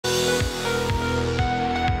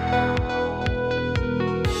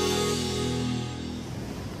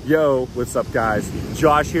Yo, what's up guys?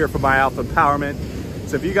 Josh here for My Alpha Empowerment.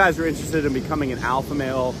 So if you guys are interested in becoming an alpha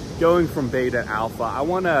male, going from beta to alpha, I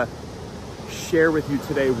want to share with you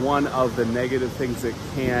today one of the negative things that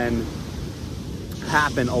can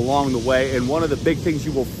happen along the way, and one of the big things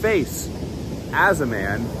you will face as a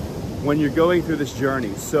man when you're going through this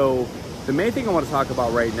journey. So the main thing I want to talk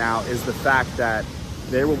about right now is the fact that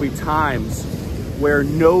there will be times where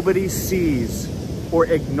nobody sees or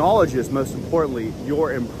acknowledges, most importantly,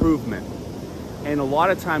 your improvement. And a lot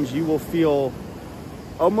of times you will feel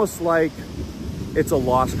almost like it's a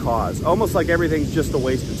lost cause, almost like everything's just a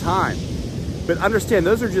waste of time. But understand,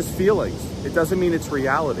 those are just feelings. It doesn't mean it's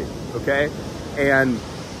reality, okay? And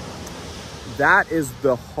that is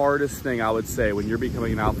the hardest thing, I would say, when you're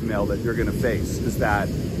becoming an alpha male that you're gonna face, is that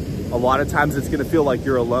a lot of times it's gonna feel like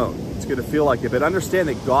you're alone. It's gonna feel like it, but understand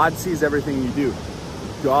that God sees everything you do.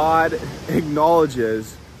 God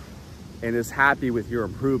acknowledges and is happy with your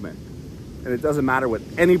improvement. And it doesn't matter what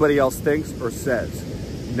anybody else thinks or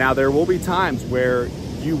says. Now, there will be times where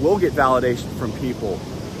you will get validation from people,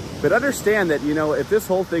 but understand that, you know, if this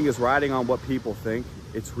whole thing is riding on what people think,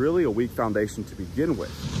 it's really a weak foundation to begin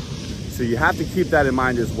with. So you have to keep that in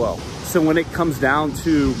mind as well. So when it comes down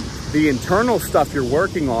to the internal stuff you're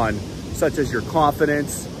working on, such as your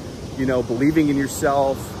confidence, you know, believing in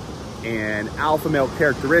yourself, and alpha male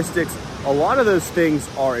characteristics, a lot of those things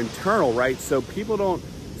are internal, right? So people don't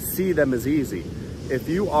see them as easy. If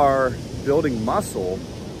you are building muscle,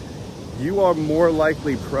 you are more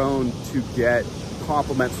likely prone to get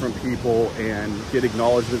compliments from people and get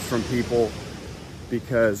acknowledgments from people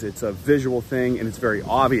because it's a visual thing and it's very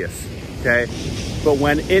obvious, okay? But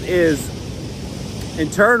when it is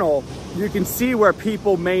internal, you can see where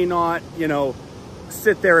people may not, you know,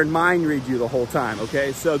 sit there and mind read you the whole time,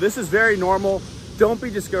 okay? So this is very normal. Don't be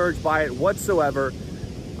discouraged by it whatsoever.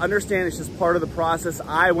 Understand it's just part of the process.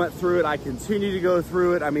 I went through it. I continue to go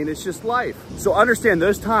through it. I mean, it's just life. So understand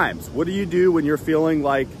those times. What do you do when you're feeling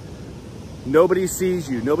like nobody sees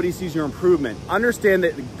you, nobody sees your improvement? Understand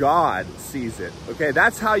that God sees it, okay?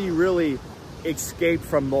 That's how you really escape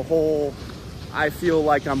from the whole I feel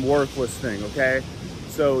like I'm worthless thing, okay?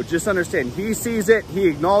 So just understand, He sees it, He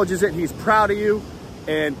acknowledges it, He's proud of you,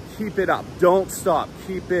 and keep it up. Don't stop,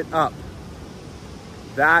 keep it up.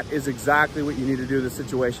 That is exactly what you need to do in this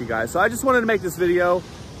situation, guys. So I just wanted to make this video.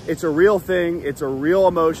 It's a real thing. It's a real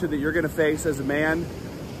emotion that you're gonna face as a man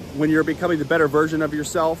when you're becoming the better version of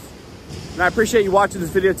yourself. And I appreciate you watching this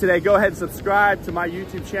video today. Go ahead and subscribe to my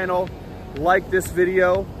YouTube channel. Like this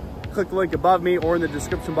video. Click the link above me or in the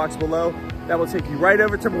description box below. That will take you right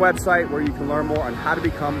over to my website where you can learn more on how to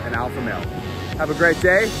become an alpha male. Have a great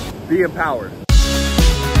day. Be empowered.